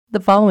The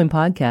following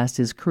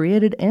podcast is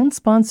created and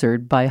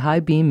sponsored by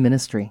High Beam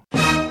Ministry.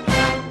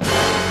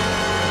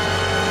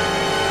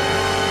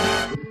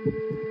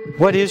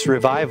 What is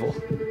revival?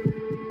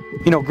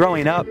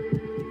 Growing up,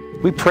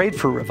 we prayed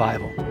for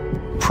revival.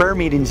 Prayer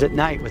meetings at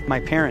night with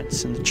my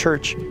parents in the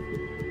church.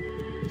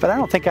 But I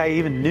don't think I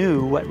even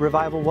knew what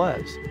revival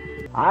was.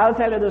 I'll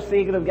tell you the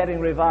secret of getting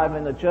revival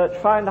in the church.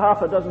 Find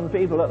half a dozen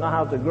people that know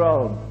how to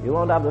groan. You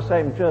won't have the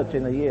same church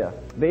in a year.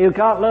 But you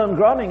can't learn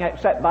groaning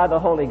except by the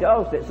Holy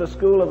Ghost. It's the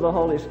school of the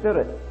Holy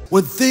Spirit.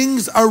 When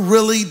things are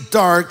really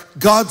dark,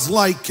 God's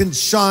light can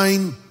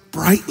shine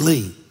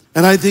brightly.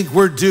 And I think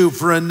we're due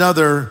for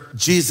another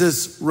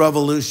Jesus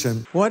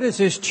revolution. What is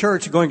this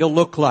church going to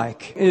look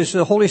like? Is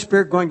the Holy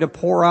Spirit going to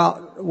pour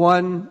out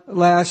one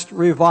last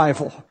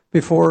revival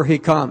before He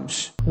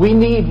comes? We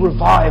need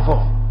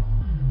revival.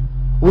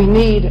 We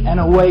need an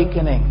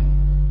awakening.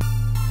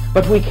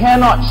 But we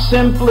cannot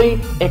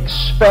simply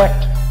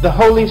expect the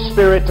Holy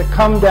Spirit to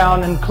come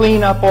down and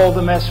clean up all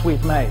the mess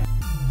we've made.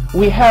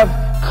 We have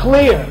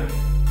clear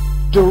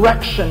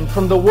direction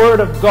from the Word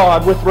of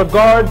God with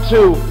regard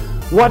to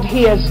what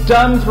He has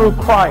done through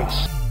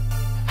Christ,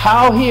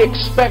 how He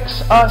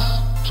expects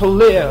us to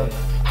live,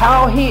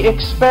 how He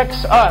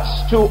expects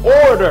us to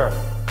order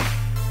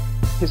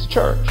His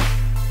church.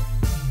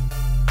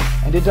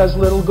 And it does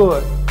little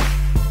good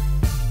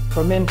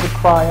for men to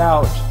cry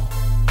out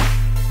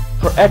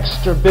for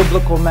extra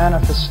biblical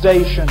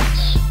manifestations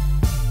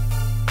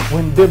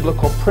when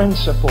biblical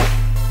principle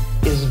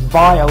is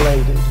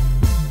violated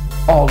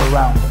all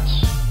around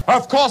us.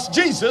 Of course,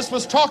 Jesus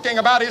was talking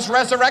about His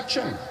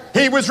resurrection.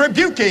 He was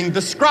rebuking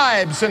the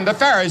scribes and the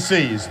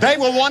Pharisees. They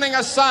were wanting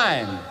a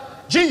sign.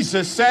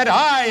 Jesus said,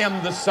 I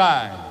am the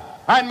sign,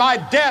 and my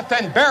death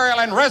and burial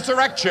and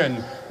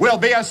resurrection will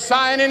be a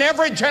sign in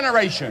every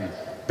generation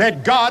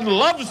that God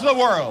loves the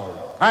world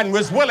and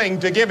was willing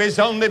to give His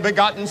only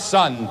begotten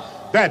Son,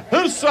 that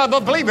whosoever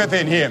believeth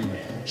in Him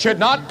should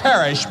not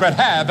perish but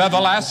have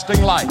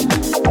everlasting life.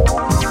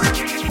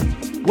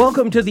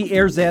 Welcome to the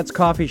Ersatz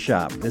Coffee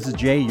Shop. This is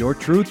Jay, your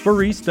truth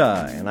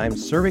barista, and I'm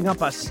serving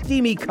up a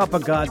steamy cup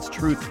of God's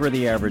truth for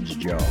the average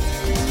Joe.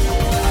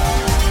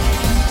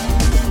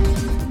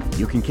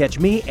 You can catch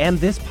me and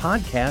this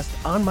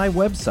podcast on my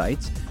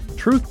websites,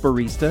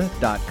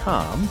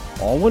 truthbarista.com,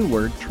 all one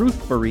word,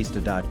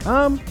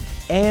 truthbarista.com,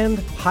 and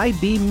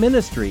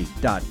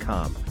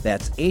highbeamministry.com.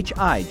 That's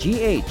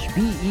HIGHBEAM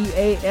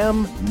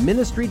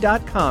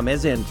ministry.com,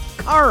 as in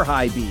car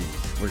high beam.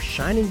 We're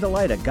shining the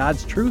light of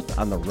God's truth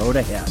on the road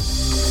ahead.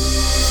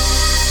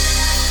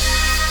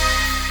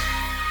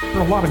 There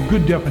are a lot of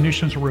good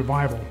definitions of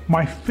revival.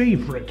 My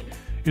favorite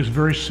is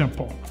very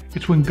simple.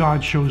 It's when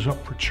God shows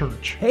up for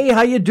church. Hey,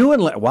 how you doing?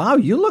 Wow,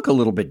 you look a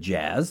little bit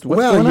jazzed. What's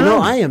going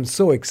on? I am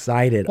so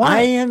excited. Why?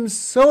 I am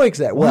so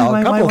excited. Well,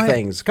 a couple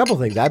things.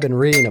 I've been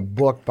reading a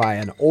book by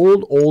an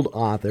old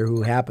author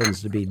who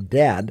happens to be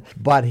dead,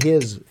 but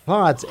his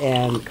thoughts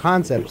and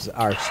concepts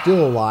are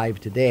still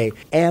alive today.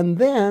 And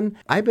then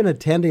I've been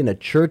attending a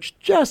church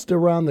just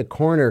around the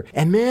corner,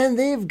 and man,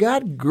 they've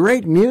got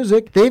great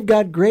music. They've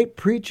got great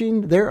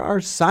preaching. There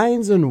are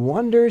signs and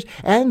wonders,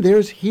 and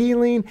there's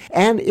healing,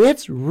 and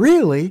it's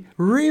really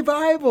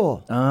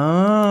revival.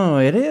 Oh,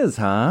 it is,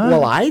 huh?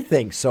 Well, I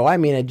think so. I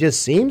mean, it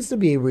just seems to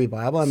be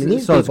revival. I mean,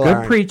 these so it's good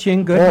aren't...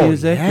 preaching, good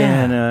music,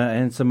 yeah.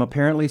 and some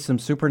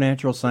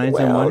supernatural signs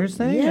and wonders.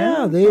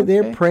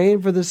 They're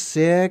praying for the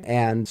sick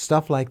and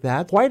stuff like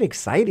that. Quite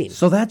exciting.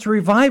 So that's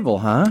revival,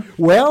 huh?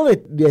 Well,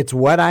 it's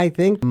what I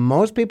think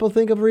most people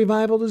think of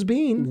revival as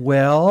being.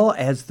 Well,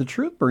 as the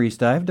Truth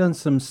Barista, I've done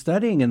some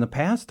studying in the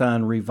past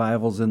on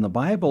revivals in the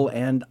Bible,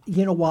 and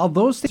while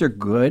those things are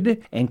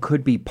good and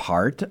could be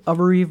part of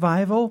a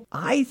revival,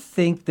 I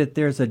think that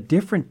there's a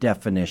different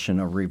definition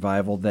of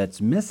revival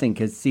that's missing.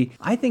 Because, see,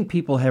 I think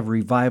people have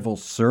revival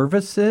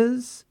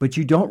services, but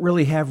you don't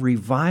really have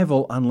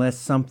revival unless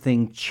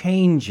something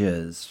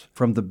changes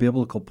from the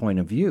biblical point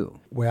of view.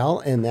 Well,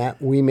 and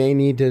that we may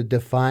need to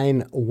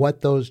define what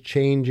those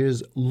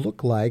changes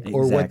look like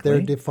or what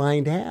they're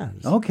defined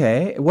as.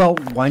 Okay. Well,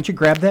 why don't you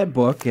grab that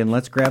book and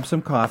let's grab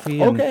some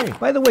coffee. And okay.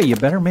 By the way, you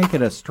better make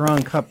it a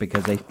strong cup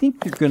because I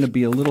think you're going to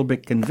be a little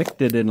bit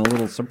convicted and a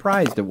little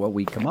surprised at what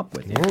we come up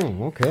with here.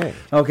 Oh, okay.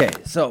 Okay,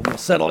 so we'll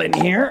settle in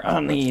here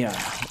on the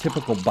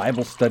typical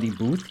Bible study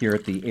booth here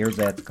at the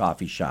Ersatz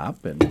Coffee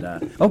Shop.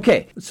 And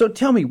okay, so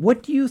tell me,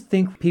 what do you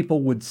think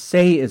people would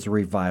say is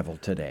revival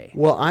today?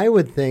 Well, I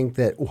would think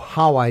that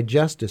how I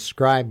just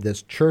described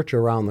this church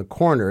around the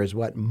corner is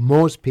what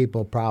most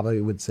people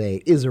probably would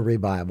say is a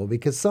revival,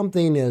 because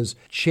something is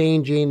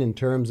changing in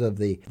terms of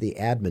the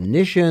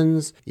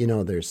admonitions.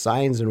 There's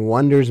signs and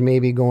wonders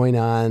maybe going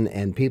on,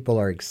 and people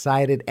are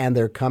excited, and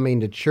they're coming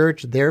to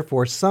church. Therefore,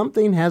 or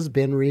something has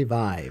been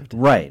revived.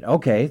 Right.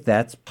 Okay.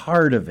 That's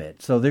part of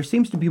it. So there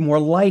seems to be more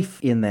life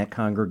in that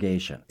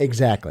congregation.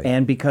 Exactly.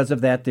 And because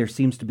of that, there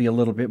seems to be a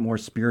little bit more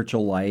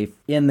spiritual life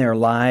in their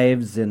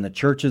lives, in the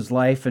church's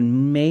life,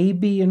 and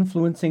maybe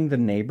influencing the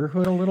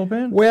neighborhood a little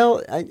bit?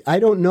 Well, I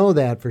don't know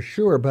that for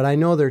sure, but I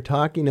know they're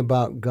talking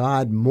about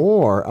God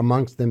more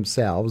amongst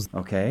themselves.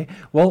 Okay.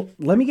 Well,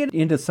 let me get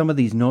into some of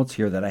these notes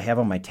here that I have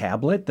on my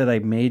tablet that I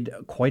made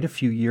quite a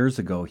few years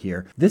ago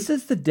here. This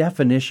is the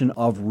definition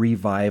of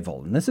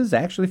revival, and this is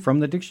actually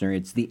from the dictionary.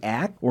 It's the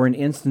act or an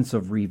instance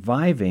of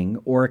reviving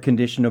or a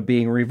condition of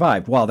being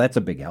revived. Wow, that's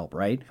a big help,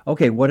 right?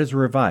 Okay, what is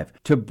revive?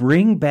 To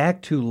bring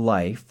back to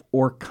life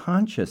or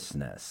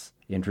consciousness.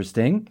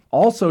 Interesting.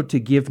 Also, to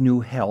give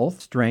new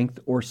health, strength,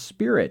 or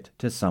spirit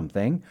to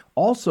something.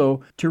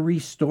 Also, to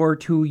restore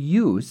to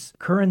use,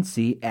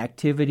 currency,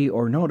 activity,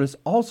 or notice.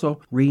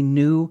 Also,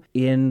 renew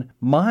in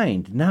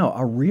mind. Now,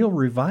 a real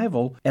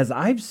revival, as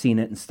I've seen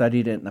it and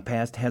studied it in the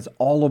past, has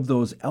all of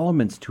those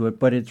elements to it,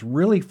 but it's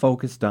really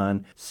focused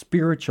on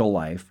spiritual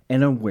life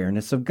and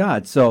awareness of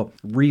God. So,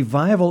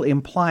 revival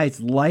implies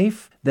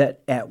life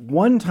that at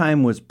one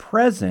time was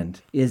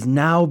present is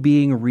now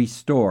being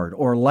restored,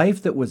 or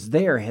life that was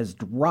there has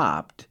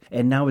dropped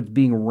and now it's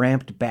being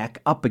ramped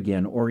back up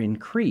again or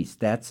increased.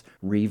 That's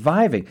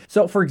reviving.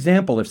 So, for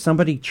example, if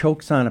somebody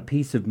chokes on a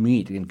piece of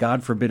meat, and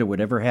God forbid it would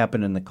ever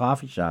happen in the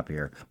coffee shop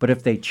here, but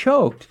if they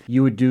choked,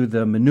 you would do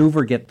the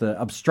maneuver, get the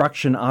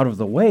obstruction out of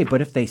the way.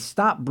 But if they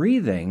stop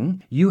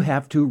breathing, you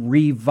have to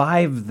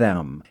revive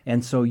them.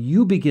 And so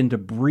you begin to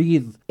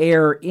breathe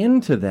air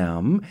into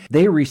them.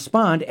 They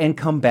respond and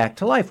come back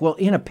to life. Well,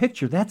 in a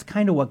picture, that's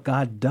kind of what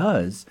God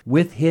does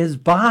with his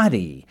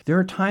body. There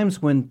are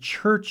times when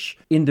church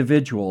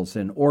individuals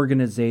and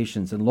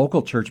organizations and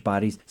local church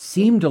bodies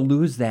seem to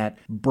lose that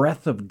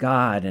breath of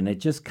God, and it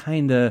just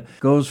kind of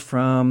goes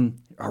from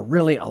a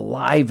really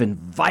alive and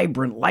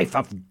vibrant life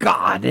of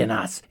God in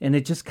us, and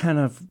it just kind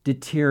of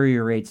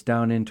deteriorates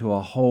down into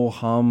a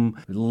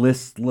ho-hum,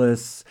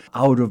 listless,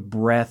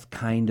 out-of-breath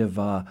kind of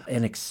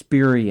an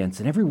experience.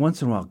 And every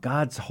once in a while,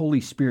 God's Holy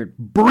Spirit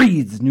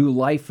breathes new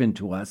life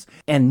into us,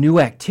 and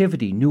new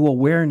activity, new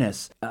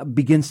awareness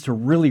begins to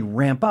really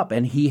ramp up,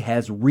 and he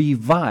has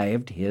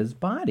revived his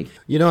body.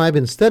 You know, I've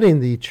been studying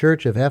the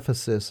church of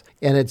Ephesus,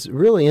 and it's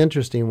really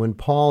interesting when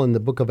Paul in the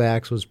book of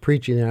Acts was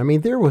preaching there. I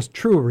mean, there was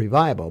true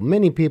revival.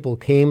 Many people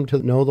came to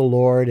know the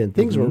Lord, and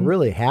things were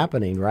really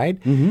happening, right?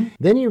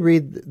 Then you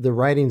read the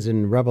writings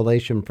in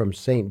Revelation from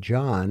St.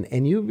 John,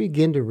 and you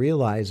begin to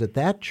realize that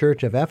that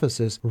church of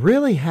Ephesus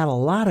really had a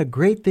lot of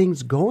great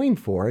things going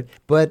for it,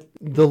 but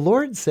the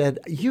Lord said,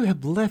 you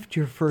have left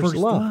your first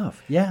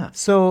love. Yeah.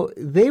 So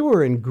they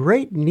were in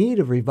great need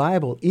of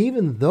revival,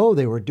 even though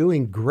they were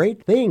doing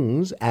great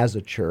things as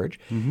a church.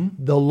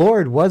 The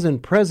Lord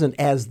wasn't present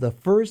as the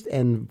first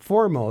and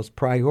foremost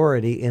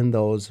priority in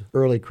those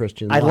early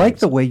Christian lives. I like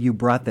the way you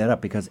brought that up,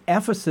 because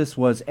Ephesus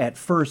was at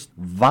first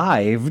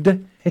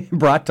vived,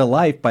 brought to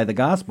life by the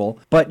gospel.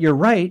 But you're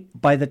right,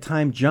 by the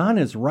time John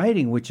is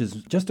writing, which is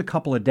just a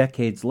couple of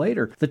decades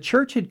later, the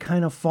church had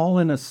kind of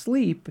fallen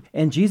asleep,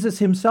 and Jesus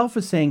himself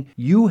is saying,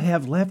 you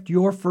have left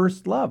your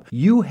first love.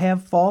 You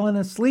have fallen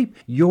asleep.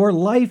 Your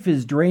life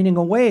is draining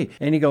away.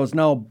 And he goes,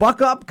 no,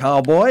 buck up,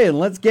 cowboy, and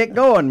let's get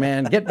going,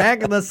 man. Get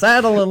back in the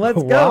saddle and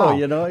let's go.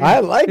 You know, I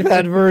like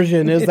that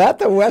version. Is that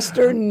the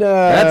Western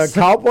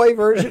cowboy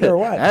version or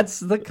what? That's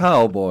the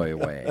cowboy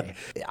way.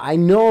 I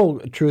know,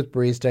 Truth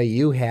Barista,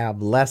 you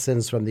have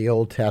lessons from the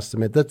Old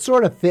Testament that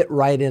sort of fit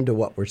right into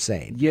what we're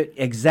saying. You're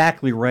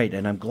exactly right,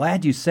 and I'm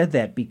glad you said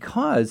that,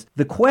 because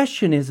the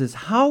question is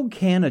how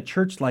can a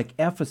church like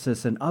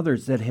Ephesus and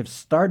others that have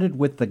started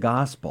with the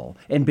gospel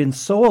and been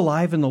so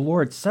alive in the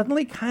Lord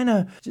suddenly kind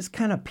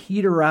of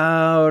peter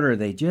out, or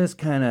they just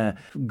kind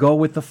of go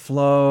with the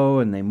flow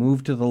and they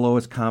move to the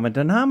lowest common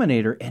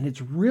denominator? And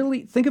it's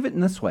really, think of it in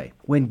this way.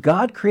 When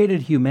God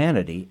created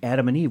humanity,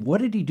 Adam and Eve,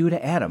 what did he do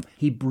to Adam?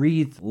 He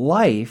breathed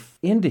life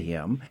into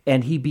him,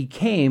 and he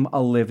became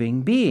a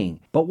living being.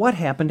 But what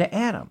happened to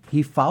Adam?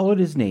 He followed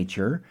his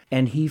nature,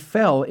 and he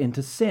fell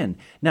into sin.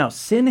 Now,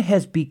 sin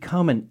has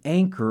become an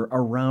anchor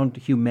around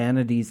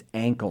humanity's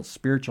ankles,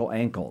 spiritual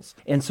ankles.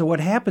 And so what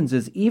happens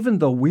is, even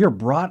though we're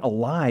brought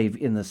alive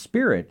in the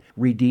Spirit,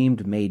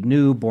 redeemed, made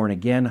new, born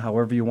again,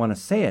 however you want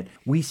to say it,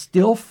 we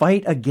still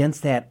fight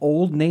against that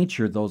old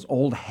nature, those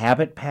old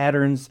habit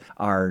patterns,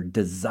 our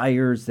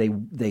desires.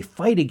 They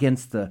fight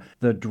against the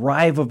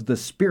drive of the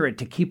Spirit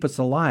to keep us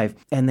alive.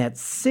 And that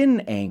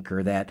sin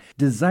anchor, that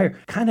desire,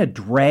 kind of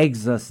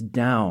drags us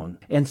down.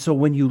 And so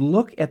when you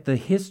look at the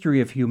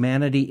history of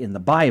humanity in the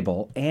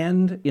Bible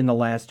and in the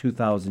last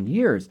 2,000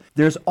 years,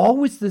 there's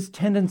always this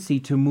tendency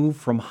to move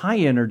from high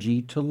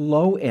energy to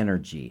low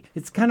energy.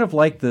 It's kind of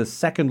like the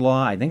second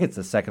law, I think it's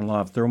the second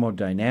law of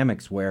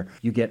thermodynamics, where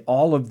you get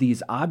all of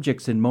these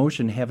objects in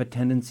motion have a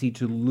tendency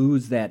to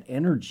lose that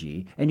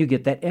energy, and you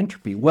get that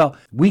entropy. Well,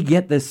 we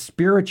get this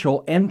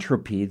spiritual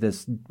entropy,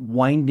 this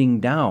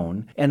winding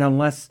down, and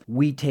unless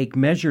we take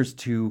measures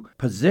to to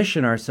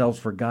position ourselves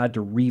for God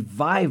to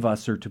revive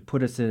us or to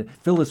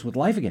fill us with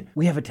life again,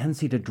 we have a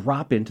tendency to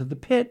drop into the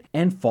pit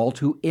and fall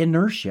to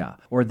inertia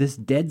or this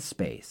dead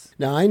space.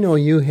 Now, I know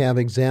you have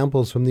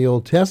examples from the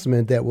Old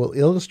Testament that will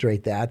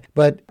illustrate that,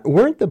 but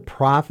weren't the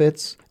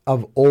prophets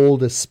of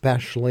old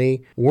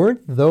especially,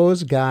 weren't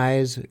those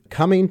guys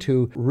coming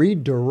to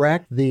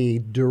redirect the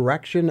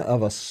direction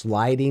of a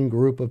sliding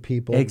group of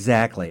people?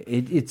 Exactly.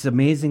 It's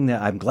amazing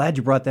that I'm glad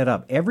you brought that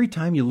up. Every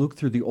time you look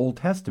through the Old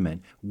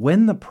Testament,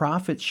 when the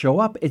prophets show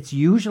up, it's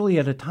usually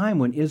at a time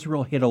when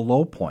Israel hit a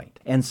low point.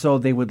 And so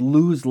they would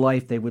lose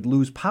life, they would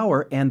lose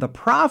power, and the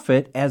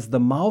prophet, as the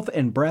mouth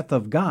and breath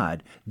of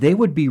God, they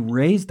would be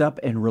raised up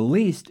and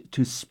released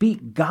to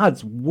speak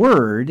God's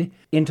word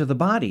into the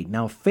body.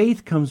 Now,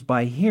 faith comes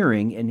by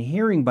hearing, and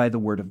hearing by the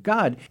word of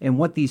God. And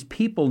what these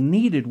people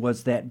needed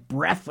was that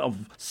breath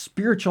of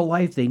spiritual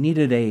life. They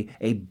needed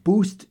a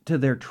boost to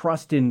their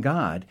trust in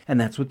God, and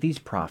that's what these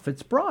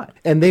prophets brought.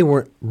 And they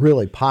weren't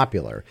really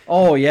popular.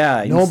 Oh,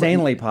 yeah,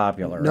 insanely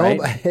popular,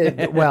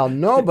 right? Well,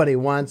 nobody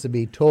wants to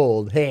be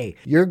told, hey,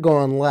 you're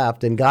going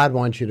left and God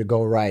wants you to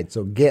go right,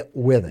 so get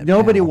with it.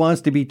 Nobody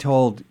wants to be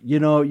told,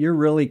 you're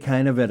really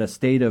kind of at a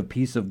state of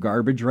piece of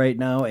garbage right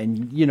now,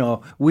 and,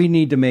 we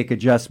need to make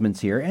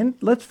adjustments here. And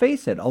let's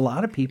face it, a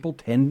lot of people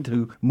tend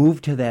to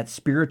move to that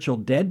spiritual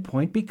dead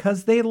point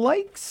because they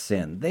like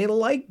sin. They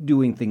like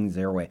doing things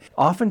their way.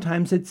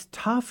 Oftentimes, it's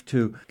tough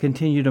to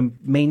continue to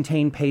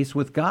maintain pace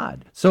with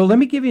God. So let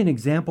me give you an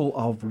example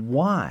of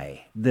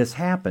why this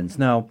happens.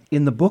 Now,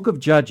 in the book of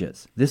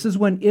Judges, this is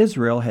when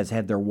Israel has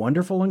had their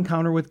wonderful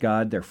encounter with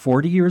God, their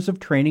 40 years of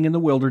training in the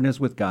wilderness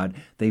with God.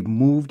 They've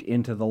moved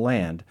into the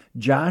land.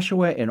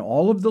 Joshua and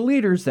all of the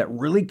leaders that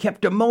really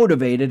kept them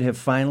motivated have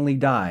finally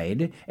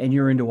died, and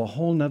you're into a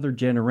whole nother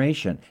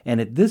generation.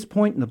 And at this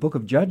point in the book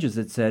of Judges,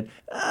 it said,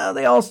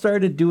 they all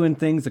started doing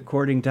things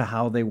according to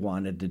how they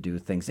wanted to do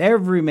things.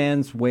 Every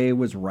man's way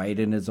was right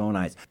in his own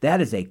eyes.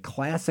 That is a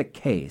classic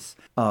case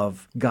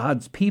of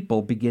God's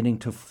people beginning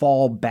to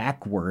fall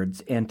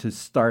backwards and to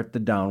start the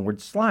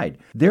downward slide.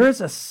 There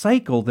is a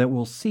cycle that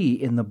we'll see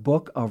in the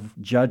book of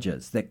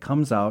Judges that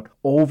comes out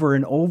over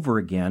and over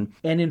again.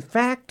 And in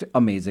fact,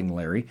 amazing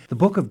Larry, the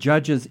book of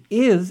Judges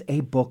is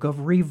a book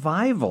of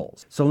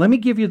revivals. So let me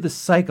give you the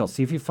cycle.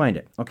 See if you find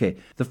it. Okay,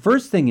 the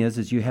first thing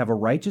is you have a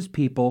righteous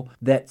people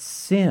that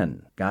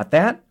sin. Got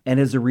that? And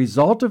as a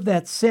result of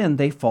that sin,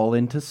 they fall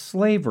into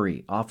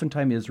slavery.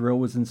 Oftentimes, Israel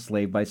was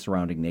enslaved by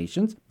surrounding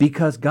nations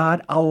because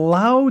God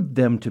allowed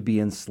them to be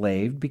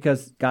enslaved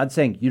because God's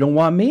saying, you don't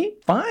want me?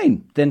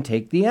 Fine. Then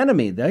take the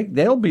enemy.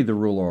 They'll be the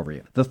ruler over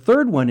you. The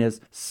third one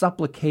is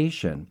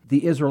supplication.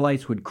 The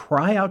Israelites would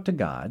cry out to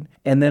God,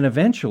 and then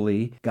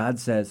eventually God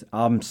says,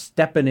 I'm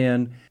stepping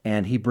in,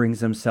 and he brings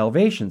them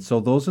salvation. So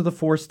those are the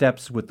 4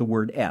 steps with the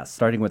word S,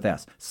 starting with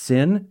S.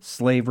 Sin,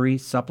 slavery,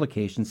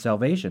 supplication,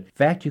 salvation. In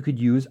fact, you could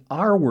use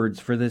our words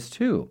for this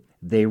too.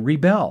 They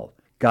rebel.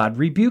 God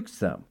rebukes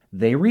them.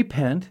 They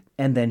repent,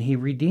 and then he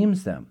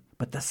redeems them.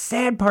 But the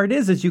sad part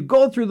is, as you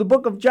go through the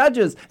book of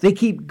Judges, they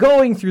keep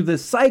going through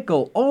this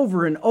cycle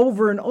over and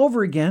over and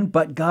over again,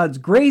 but God's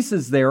grace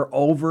is there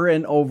over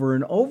and over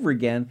and over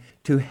again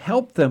to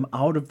help them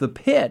out of the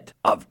pit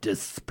of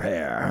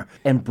despair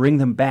and bring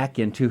them back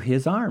into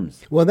his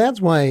arms. Well,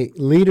 that's why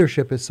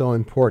leadership is so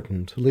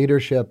important.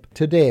 Leadership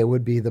today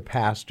would be the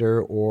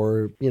pastor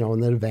or,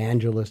 an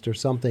evangelist or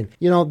something.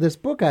 This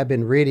book I've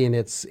been reading,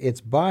 it's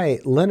by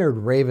Leonard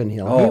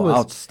Ravenhill. Oh,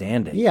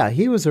 outstanding. Yeah,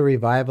 he was a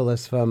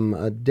revivalist from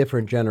a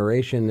different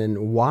generation,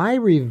 and Why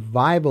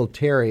Revival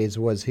Tarries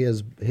was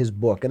his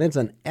book, and it's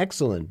an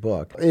excellent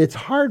book. It's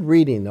hard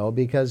reading, though,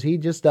 because he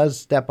just does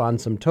step on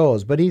some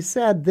toes, but he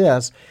said this.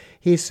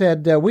 He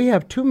said, we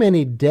have too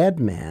many dead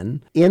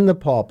men in the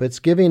pulpits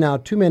giving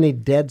out too many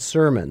dead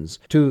sermons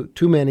to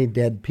too many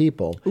dead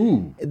people.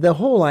 Ooh. The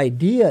whole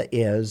idea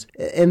is,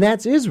 and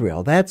that's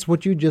Israel, that's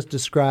what you just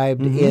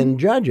described in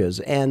Judges,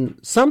 and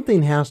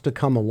something has to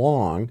come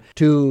along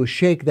to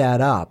shake that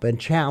up and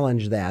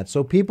challenge that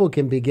so people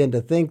can begin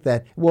to think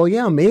that, well,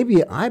 yeah,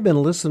 maybe I've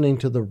been listening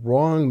to the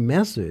wrong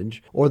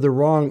message or the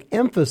wrong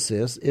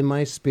emphasis in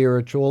my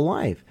spiritual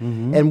life.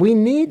 And we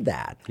need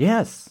that.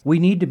 Yes, we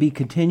need to be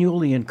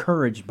continually encouraged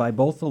by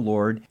both the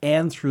Lord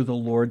and through the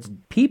Lord's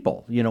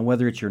people.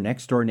 Whether it's your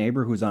next door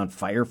neighbor who's on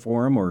fire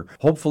for him, or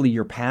hopefully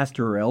your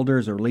pastor or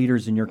elders or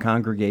leaders in your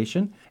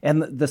congregation.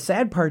 And the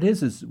sad part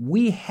is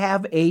we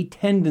have a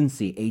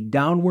tendency, a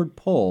downward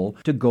pull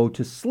to go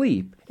to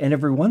sleep. And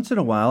every once in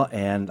a while,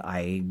 and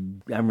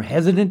I'm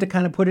hesitant to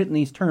kind of put it in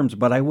these terms,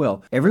 but I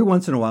will. Every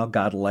once in a while,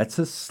 God lets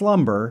us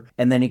slumber,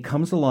 and then he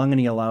comes along and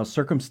he allows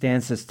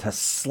circumstances to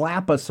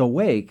slap us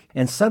awake,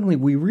 and suddenly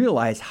we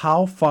realize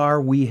how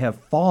far we have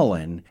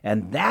fallen,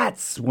 and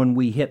that's when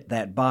we hit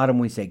that bottom.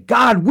 We say,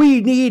 God, we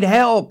need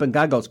help. And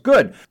God goes,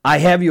 good, I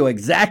have you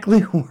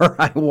exactly where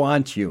I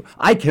want you.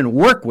 I can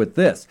work with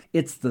this.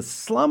 It's the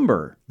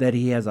slumber that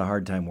he has a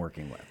hard time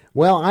working with.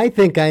 Well, I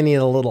think I need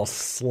a little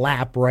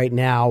slap right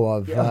now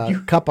of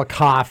a cup of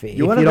coffee.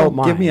 You want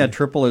to give me a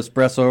triple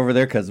espresso over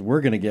there? Because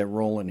we're going to get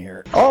rolling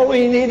here. All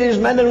we need is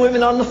men and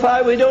women on the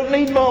fire. We don't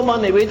need more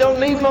money. We don't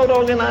need more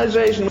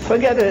organization.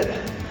 Forget it.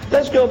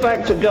 Let's go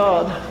back to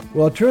God.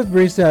 Well, Truth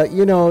Barista,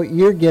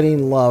 you're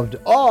getting loved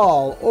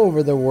all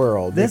over the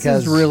world. This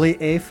is really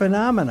a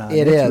phenomenon.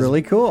 It's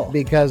really cool.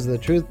 Because the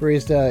Truth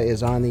Barista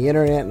is on the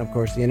internet, and of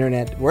course the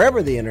internet,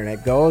 wherever the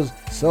internet goes,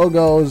 so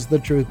goes the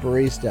Truth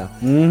Barista.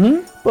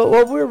 Mm-hmm. But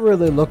what we're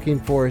really looking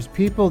for is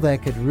people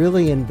that could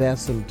really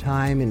invest some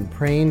time in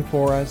praying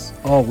for us.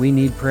 Oh, we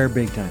need prayer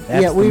big time.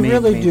 That's we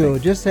really do.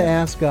 Thing. Just to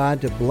ask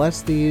God to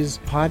bless these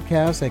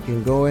podcasts that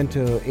can go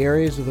into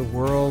areas of the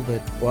world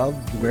that,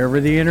 wherever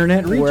the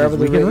internet reaches,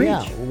 we can reach.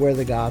 Yeah, where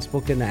the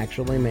gospel can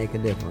actually make a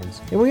difference.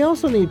 And we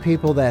also need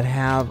people that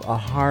have a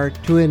heart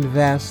to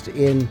invest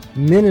in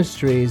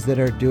ministries that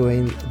are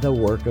doing the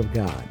work of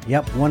God.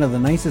 Yep. One of the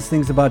nicest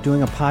things about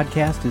doing a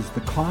podcast is the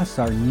costs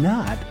are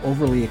not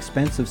overly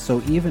expensive, so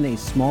even a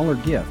smaller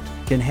gift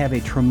can have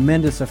a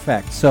tremendous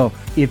effect. So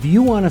if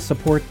you want to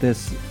support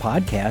this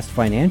podcast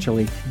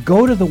financially,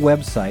 go to the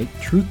website,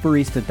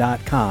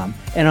 truthbarista.com,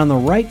 and on the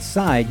right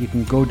side, you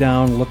can go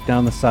down, look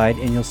down the side,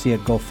 and you'll see a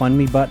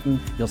GoFundMe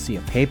button, you'll see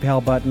a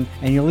PayPal button,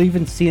 and you'll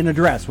even see an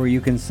address where you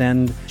can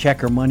send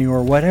check or money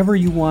or whatever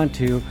you want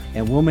to,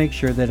 and we'll make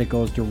sure that it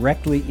goes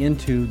directly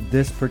into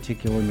this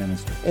particular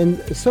ministry.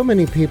 And so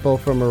many people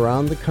from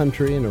around the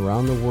country and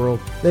around the world,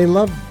 they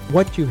love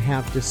what you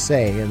have to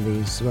say in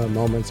these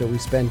moments that we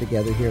spend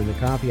together here in the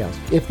coffee house.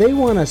 If they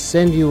want to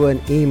send you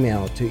an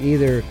email to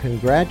either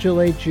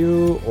congratulate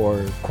you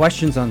or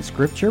questions on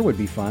scripture would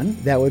be fun.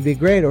 That would be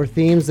great. Or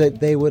themes that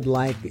they would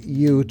like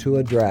you to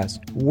address.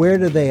 Where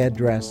do they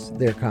address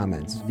their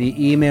comments?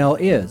 The email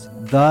is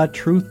The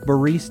Truth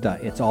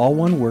Barista. It's all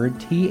one word,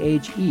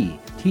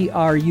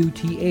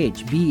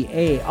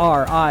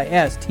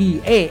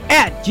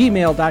 TheTruthBarista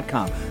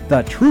 @gmail.com.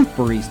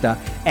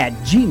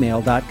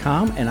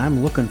 TheTruthBarista@gmail.com, and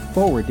I'm looking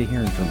forward to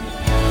hearing from you.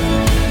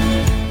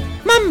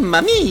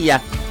 Mamma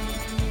mia!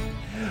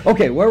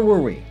 Okay, where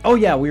were we? Oh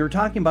yeah, we were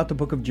talking about the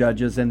book of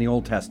Judges and the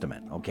Old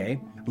Testament, okay?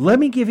 Let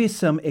me give you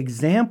some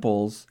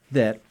examples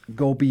that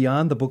go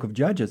beyond the book of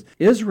Judges.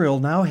 Israel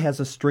now has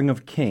a string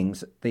of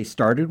kings. They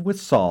started with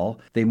Saul,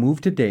 they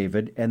moved to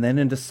David, and then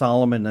into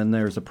Solomon, and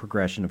there's a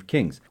progression of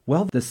kings.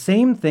 Well, the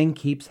same thing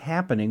keeps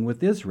happening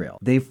with Israel.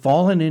 They've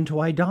fallen into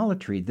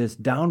idolatry. This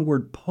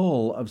downward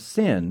pull of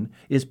sin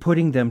is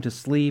putting them to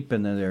sleep,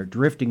 and then they're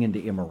drifting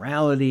into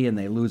immorality, and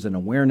they lose an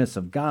awareness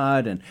of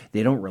God, and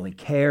they don't really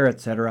care,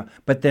 etc.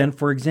 But then,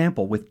 for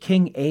example, with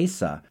King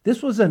Asa,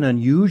 this was an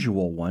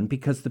unusual one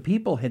because the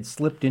people had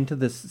slipped into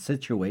this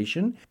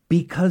situation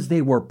because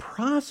they were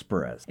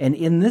prosperous. And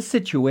in this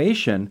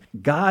situation,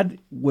 God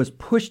was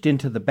pushed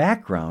into the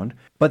background,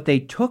 but they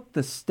took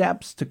the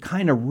steps to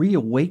kind of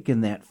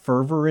reawaken that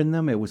fervor in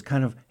them. It was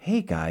kind of,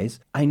 hey guys,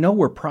 I know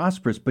we're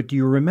prosperous, but do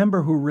you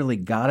remember who really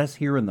got us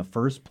here in the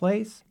first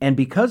place? And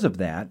because of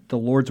that, the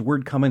Lord's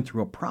word coming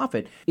through a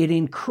prophet, it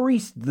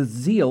increased the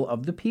zeal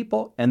of the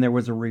people, and there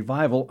was a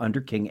revival under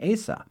King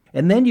Asa.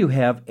 And then you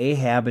have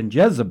Ahab and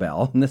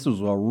Jezebel, and this was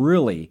a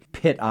really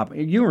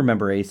you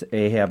remember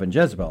Ahab and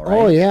Jezebel, right?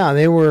 Oh yeah,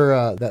 they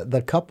were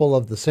the couple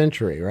of the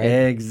century, right?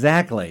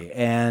 Exactly.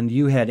 And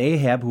you had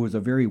Ahab, who was a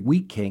very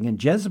weak king, and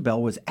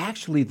Jezebel was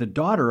actually the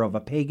daughter of a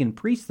pagan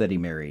priest that he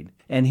married.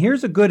 And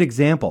here's a good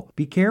example.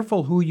 Be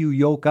careful who you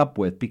yoke up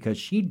with, because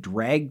she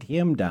dragged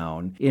him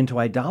down into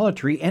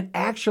idolatry and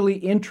actually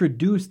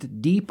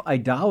introduced deep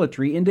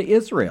idolatry into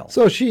Israel.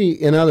 So she,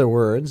 in other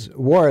words,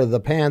 wore the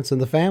pants in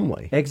the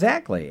family.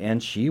 Exactly.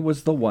 And she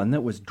was the one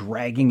that was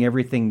dragging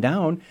everything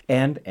down.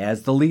 And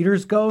as the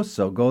leaders go,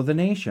 so go the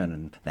nation.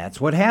 And that's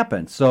what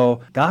happened.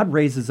 So God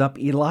raises up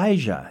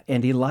Elijah.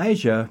 And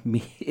Elijah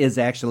is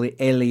actually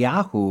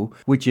Eliyahu,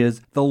 which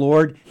is the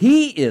Lord.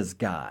 He is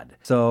God.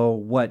 So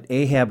what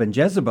Ahab and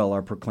Jezebel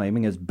are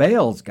proclaiming is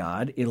Baal's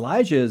God.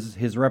 Elijah is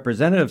his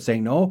representative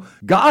saying, no,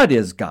 God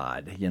is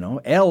God.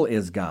 El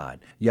is God.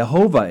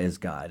 Jehovah is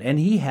God. And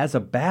he has a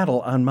battle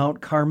on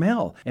Mount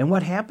Carmel. And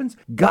what happens?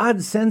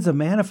 God sends a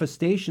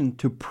manifestation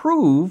to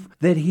prove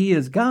that he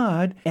is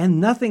God,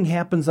 and nothing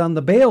happens on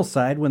the Baal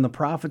side when the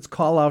prophets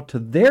call out to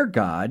their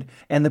God,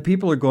 and the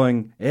people are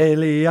going,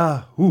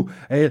 Eliyahu.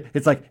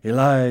 It's like,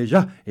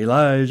 Elijah,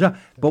 Elijah.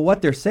 But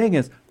what they're saying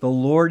is, the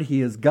Lord,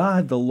 he is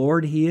God. The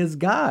Lord, he is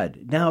God.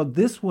 Now,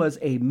 this was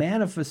a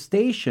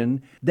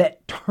manifestation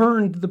that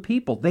turned the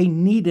people. They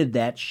needed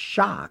that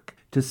shock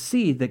to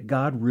see that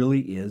God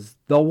really is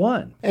the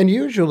one. And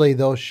usually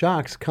those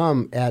shocks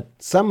come at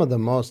some of the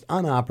most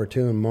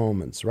unopportune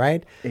moments,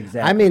 right?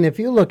 Exactly. I mean, if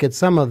you look at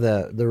some of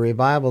the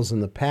revivals in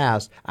the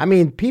past, I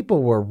mean,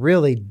 people were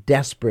really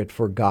desperate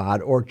for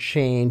God or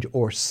change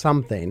or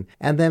something.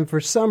 And then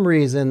for some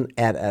reason,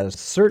 at a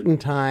certain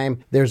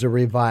time, there's a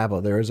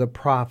revival, there is a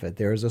prophet,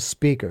 there is a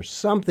speaker,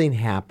 something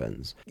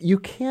happens. You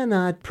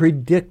cannot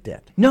predict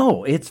it.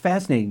 No, it's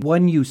fascinating.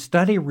 When you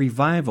study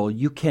revival,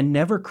 you can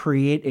never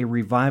create a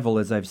revival,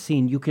 as I've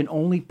seen. You can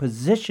only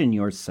position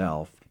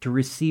yourself to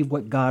receive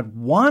what God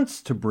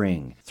wants to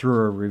bring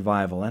through a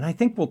revival. And I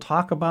think we'll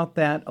talk about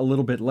that a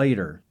little bit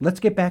later. Let's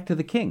get back to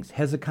the kings,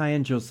 Hezekiah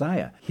and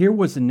Josiah. Here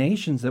was the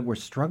nations that were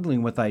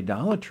struggling with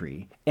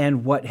idolatry.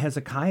 And what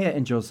Hezekiah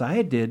and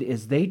Josiah did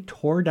is they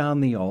tore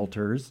down the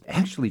altars.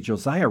 Actually,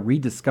 Josiah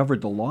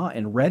rediscovered the law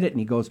and read it, and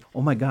he goes,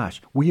 oh my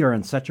gosh, we are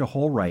in such a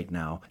hole right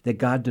now that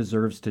God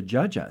deserves to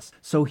judge us.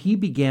 So he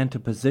began to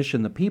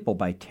position the people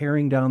by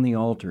tearing down the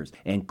altars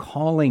and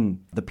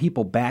calling the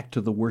people back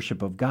to the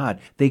worship of God.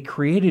 They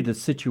created a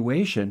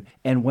situation,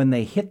 and when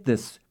they hit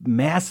this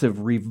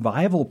massive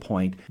revival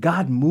point,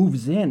 God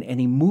moves in and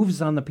he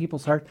moves on the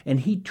people's heart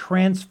and he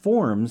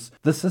transforms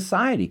the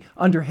society.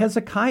 Under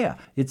Hezekiah,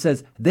 it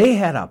says they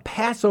had a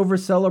Passover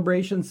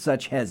celebration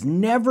such has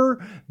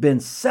never been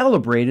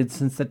celebrated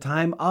since the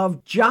time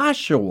of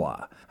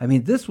Joshua. I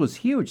mean, this was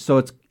huge.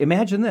 So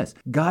imagine this,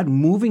 God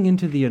moving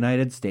into the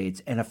United States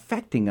and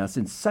affecting us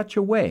in such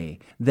a way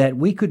that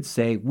we could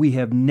say we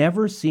have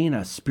never seen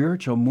a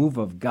spiritual move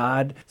of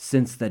God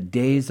since the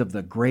days of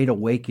the Great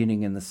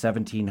Awakening in the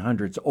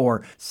 1700s,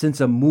 or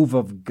since a move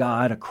of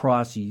God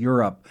across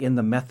Europe in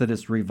the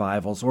Methodist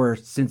revivals, or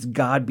since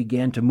God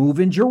began to move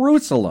in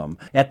Jerusalem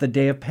at the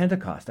day of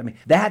Pentecost. I mean,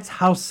 that's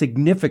how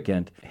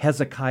significant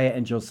Hezekiah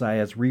and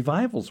Josiah's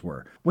revivals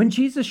were. When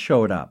Jesus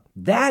showed up,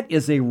 that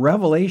is a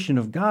revelation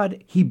of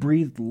God. He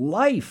breathed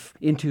life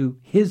into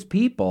his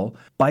people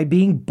by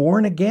being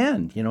born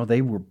again. You know,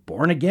 they were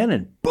born again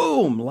and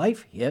boom,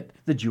 life hit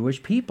the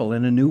Jewish people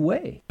in a new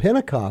way.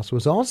 Pentecost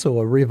was also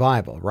a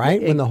revival,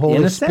 right? When the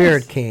Holy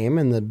Spirit came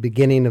in the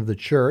beginning of the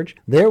church,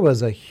 there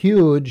was a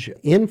huge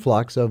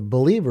influx of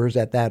believers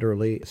at that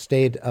early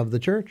state of the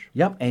church.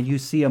 Yep, and you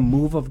see a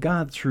move of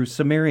God through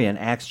Samaria in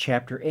Acts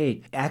chapter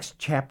 8. Acts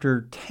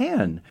chapter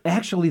 10,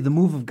 actually the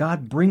move of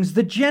God brings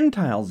the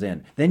Gentiles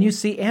in. Then you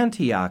see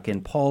Antioch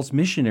and Paul's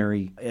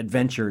missionary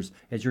adventures,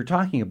 as you're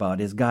talking about,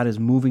 as God is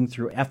moving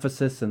through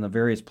Ephesus and the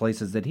various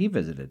places that he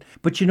visited.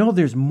 But you know,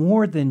 there's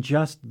more than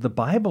just the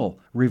Bible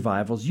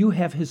revivals. You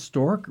have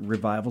historic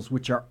revivals,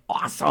 which are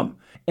awesome.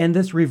 And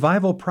this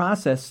revival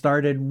process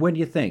started, when do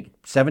you think?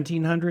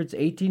 1700s,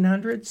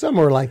 1800s?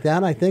 Somewhere like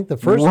that. I think the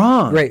first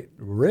great,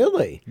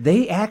 really?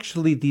 They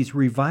actually, these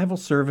revival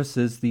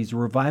services, these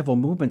revival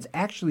movements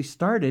actually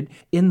started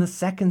in the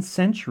 2nd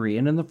century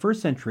and in the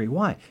 1st century.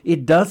 Why?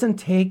 It doesn't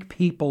take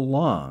people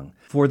long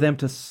for them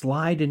to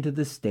slide into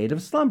this state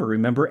of slumber.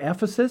 Remember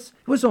Ephesus?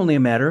 It was only a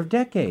matter of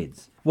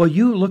decades. Well,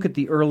 you look at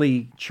the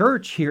early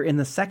church here in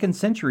the 2nd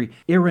century.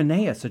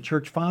 Irenaeus, a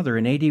church father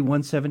in AD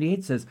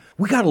 178, says,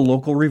 we got a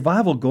local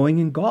revival going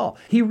in Gaul.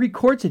 He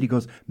records it. He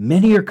goes,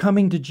 many are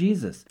coming to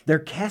Jesus. They're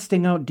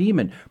casting out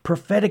demons.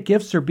 Prophetic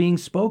gifts are being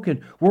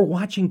spoken. We're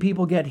watching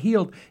people get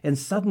healed. And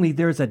suddenly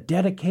there's a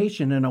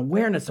dedication and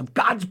awareness of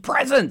God's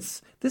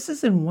presence. This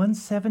is in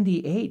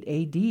 178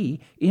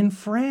 AD in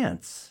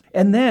France.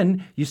 And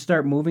then you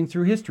start moving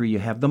through history. You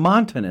have the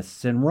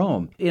Montanists in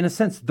Rome. In a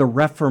sense, the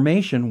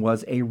Reformation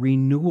was a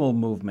renewal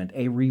movement,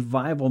 a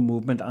revival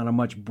movement on a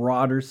much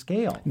broader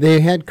scale.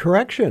 They had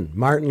correction.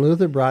 Martin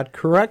Luther brought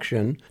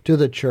correction to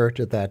the church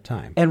at that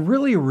time. And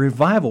really a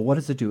revival, what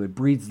does it do? It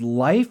breathes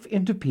life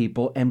into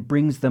people and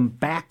brings them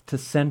back to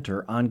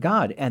center on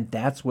God. And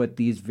that's what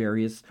these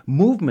various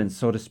movements,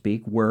 so to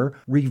speak, were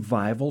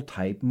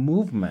revival-type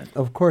movements.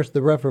 Of course,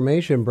 the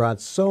Reformation brought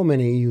so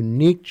many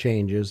unique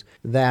changes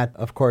that,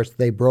 of course,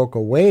 they broke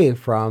away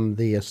from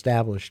the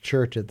established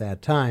church at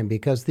that time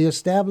because the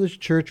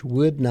established church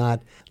would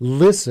not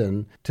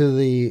listen to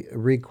the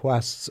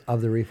requests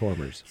of the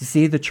reformers. You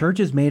see, the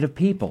church is made of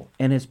people,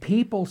 and as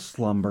people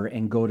slumber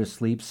and go to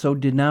sleep, so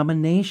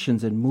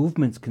denominations and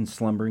movements can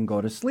slumber and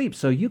go to sleep.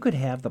 So you could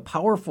have the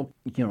powerful,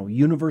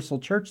 universal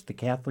church, the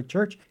Catholic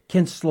Church,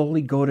 can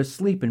slowly go to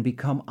sleep and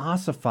become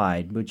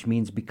ossified, which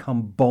means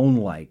become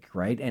bone-like,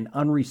 right, and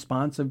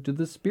unresponsive to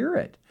the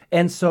Spirit.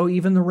 And so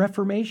even the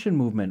Reformation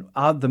movement,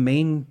 the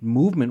main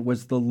movement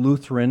was the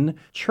Lutheran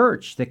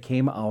Church that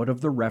came out of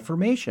the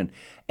Reformation.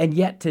 And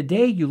yet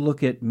today you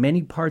look at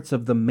many parts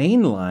of the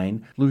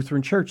mainline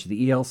Lutheran Church,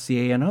 the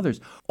ELCA and others,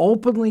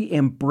 openly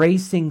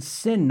embracing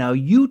sin. Now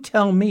you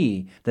tell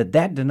me that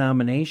that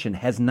denomination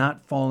has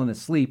not fallen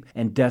asleep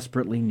and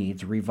desperately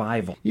needs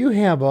revival. You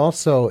have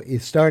also,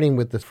 starting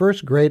with the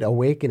First Great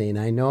Awakening,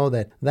 I know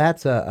that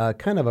that's a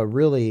kind of a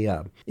really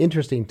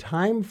interesting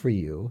time for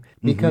you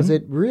because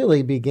it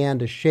really began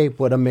to shape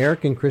what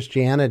American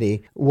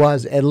Christianity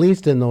was, at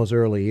least in those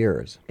early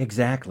years.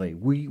 Exactly.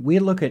 We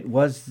look at,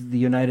 was the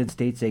United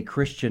States a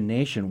Christian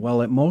nation?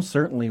 Well, it most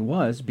certainly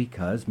was,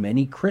 because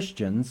many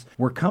Christians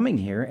were coming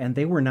here, and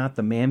they were not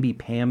the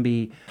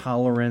mamby-pamby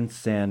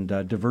tolerance and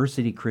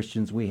diversity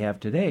Christians we have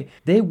today.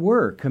 They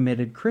were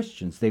committed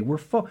Christians. They were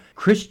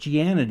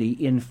Christianity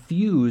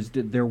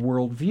infused their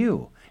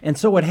worldview. And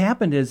so what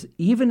happened is,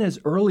 even as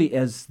early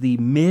as the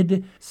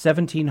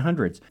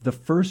mid-1700s, the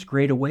First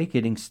Great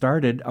Awakening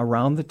started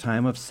around the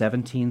time of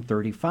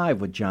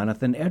 1735 with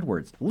Jonathan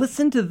Edwards.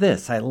 Listen to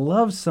this. I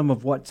love some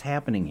of what's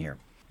happening here.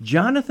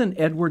 Jonathan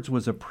Edwards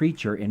was a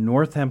preacher in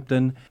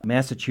Northampton,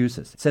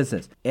 Massachusetts. It says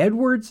this,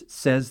 Edwards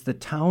says the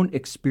town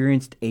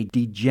experienced a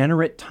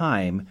degenerate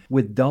time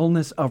with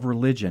dullness of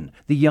religion.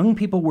 The young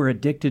people were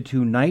addicted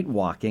to night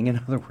walking. In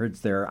other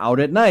words, they're out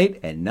at night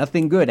and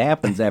nothing good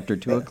happens after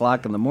 2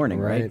 o'clock in the morning,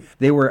 right?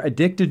 They were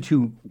addicted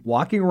to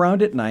walking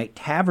around at night,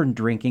 tavern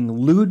drinking,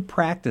 lewd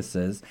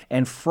practices,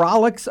 and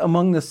frolics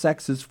among the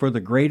sexes for the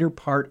greater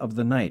part of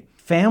the night.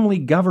 Family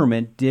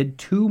government did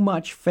too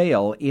much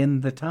fail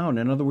in the town.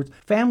 In other words,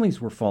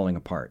 families were falling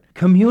apart.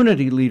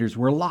 Community leaders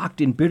were locked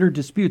in bitter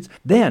disputes.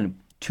 Then,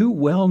 2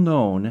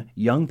 well-known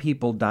young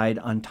people died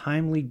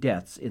untimely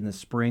deaths in the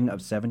spring of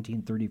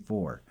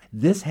 1734.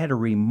 This had a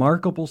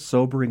remarkable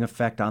sobering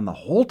effect on the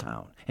whole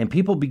town, and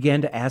people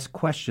began to ask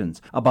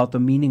questions about the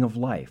meaning of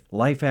life,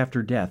 life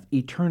after death,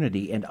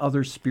 eternity, and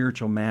other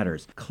spiritual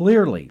matters.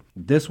 Clearly,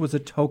 this was a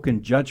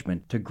token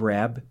judgment to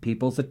grab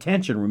people's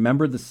attention.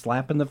 Remember the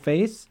slap in the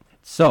face?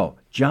 So,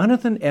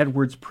 Jonathan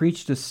Edwards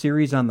preached a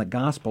series on the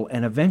gospel,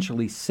 and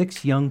eventually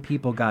 6 young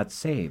people got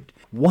saved.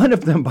 One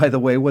of them, by the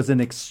way, was an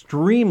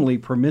extremely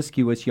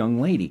promiscuous young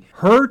lady.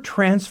 Her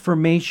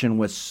transformation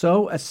was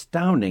so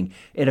astounding,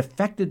 it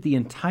affected the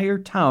entire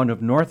town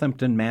of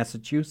Northampton,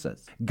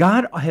 Massachusetts.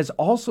 God has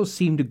also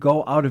seemed to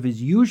go out of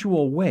his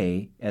usual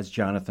way, as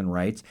Jonathan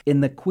writes,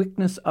 in the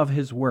quickness of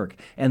his work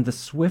and the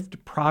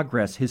swift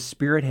progress his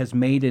Spirit has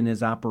made in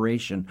his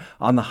operation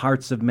on the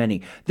hearts of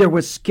many. There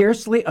was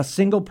scarcely a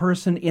single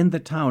person in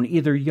the town,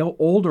 either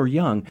old or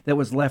young, that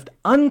was left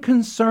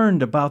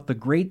unconcerned about the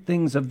great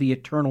things of the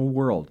eternal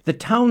world. The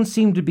town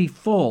seemed to be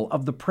full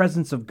of the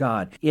presence of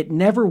God. It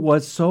never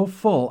was so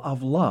full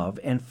of love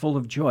and full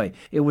of joy.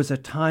 It was a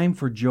time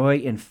for joy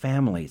in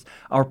families.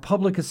 Our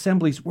public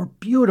assemblies were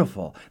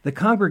beautiful. The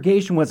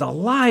congregation was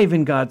alive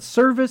in God's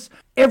service.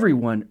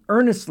 Everyone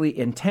earnestly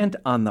intent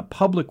on the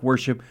public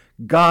worship.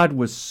 God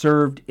was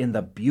served in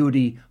the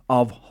beauty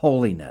of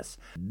holiness.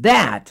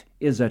 That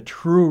is a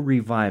true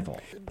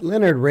revival.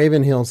 Leonard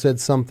Ravenhill said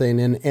something,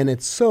 and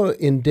it's so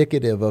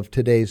indicative of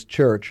today's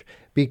church,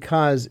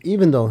 because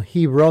even though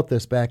he wrote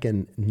this back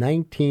in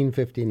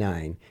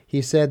 1959,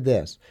 he said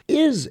this,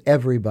 "Is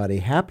everybody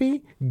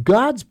happy?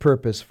 God's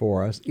purpose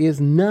for us is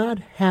not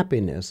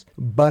happiness,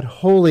 but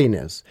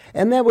holiness."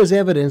 And that was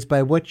evidenced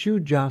by what you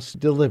just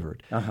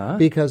delivered.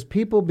 Because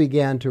people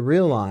began to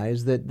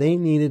realize that they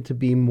needed to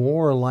be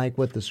more like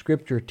what the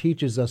Scripture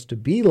teaches us to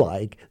be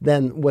like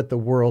than what the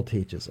world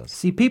teaches us.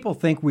 See, people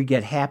think we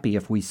get happy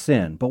if we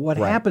sin, but what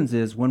happens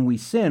is when we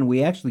sin,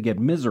 we actually get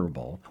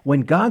miserable.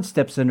 When God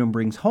steps in and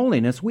brings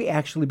holiness, we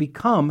actually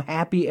become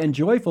happy and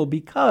joyful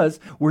because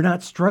we're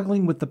not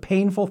struggling with the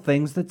painful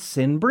things that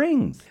sin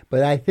brings.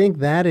 But I think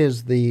that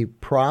is the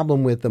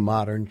problem with the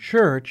modern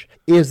church,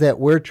 is that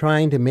we're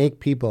trying to make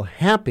people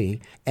happy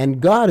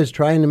and God is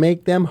trying to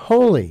make them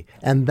holy.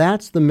 And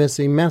that's the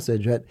missing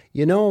message. That,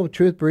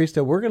 Truth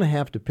Barista, we're going to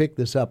have to pick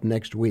this up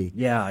next week.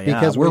 Yeah.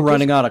 Because we're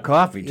running out of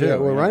coffee, too. Yeah,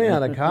 we're running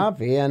out of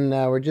coffee, and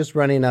we're just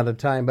running out of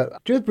time.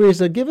 But Truth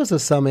Barista, give us a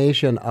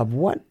summation of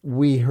what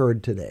we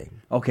heard today.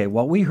 Okay,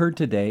 what we heard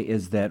today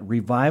is that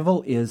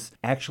revival is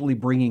actually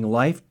bringing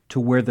life to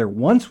where there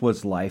once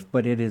was life,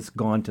 but it has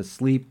gone to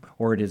sleep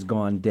or it has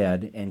gone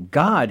dead, and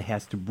God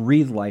has to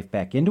breathe life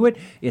back into it.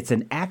 It's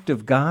an act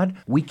of God.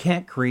 We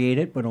can't create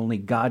it, but only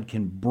God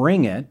can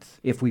bring it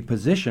if we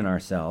position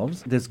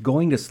ourselves. This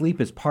going to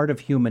sleep is part of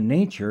human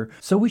nature,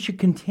 so we should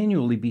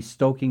continually be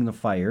stoking the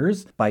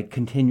fires by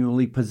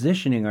continually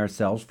positioning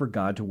ourselves for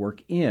God to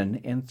work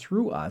in and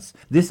through us.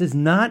 This is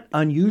not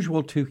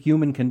unusual to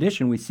human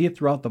condition. We see it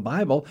throughout the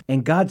Bible,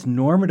 and God's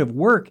normative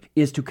work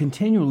is to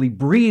continually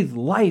breathe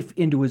life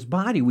into his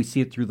body. We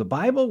see it through the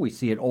Bible, we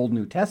see it Old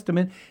New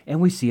Testament,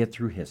 and we see it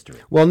through history.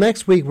 Well,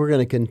 next week we're going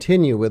to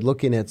continue with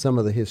looking at some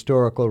of the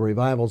historical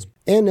revivals.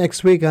 And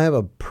next week I have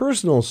a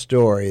personal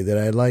story that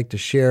I'd like to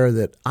share,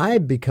 that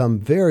I've become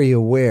very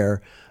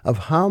aware of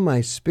how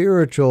my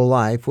spiritual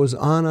life was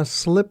on a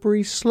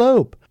slippery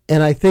slope.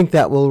 And I think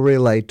that will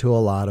relate to a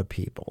lot of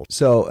people.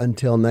 So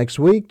until next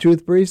week,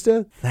 Truth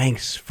Barista,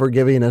 thanks for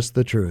giving us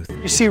the truth.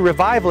 You see,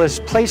 revival is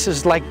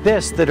places like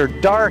this that are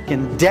dark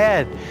and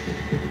dead,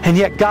 and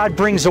yet God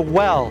brings a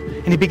well,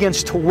 and he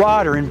begins to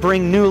water and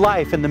bring new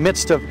life in the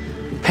midst of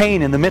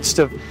pain, in the midst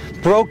of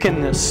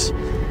brokenness,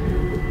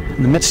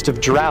 in the midst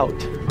of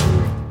drought.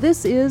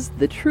 This is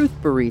The Truth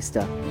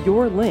Barista,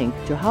 your link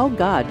to how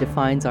God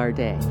defines our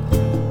day.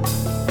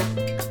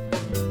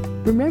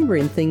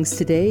 Remembering things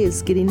today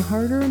is getting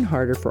harder and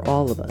harder for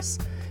all of us.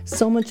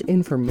 So much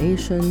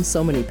information,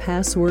 so many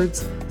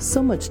passwords,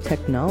 so much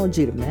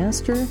technology to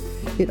master,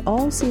 it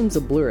all seems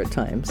a blur at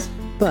times.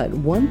 But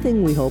one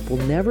thing we hope will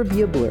never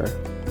be a blur,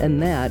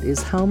 and that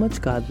is how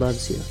much God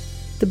loves you.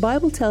 The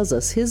Bible tells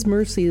us His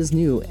mercy is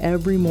new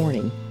every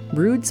morning,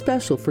 brewed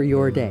special for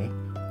your day.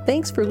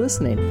 Thanks for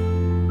listening.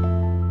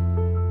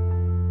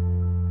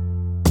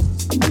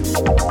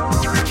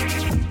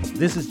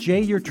 This is Jay,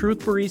 your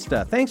Truth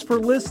Barista. Thanks for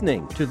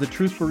listening to the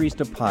Truth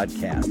Barista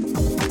podcast.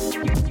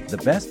 The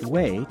best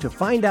way to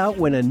find out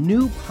when a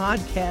new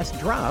podcast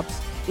drops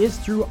is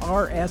through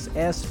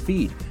RSS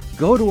feed.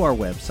 Go to our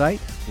website,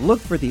 look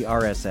for the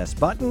RSS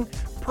button,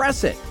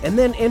 press it, and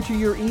then enter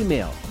your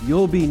email.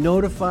 You'll be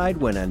notified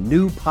when a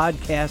new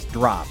podcast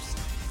drops.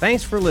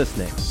 Thanks for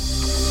listening.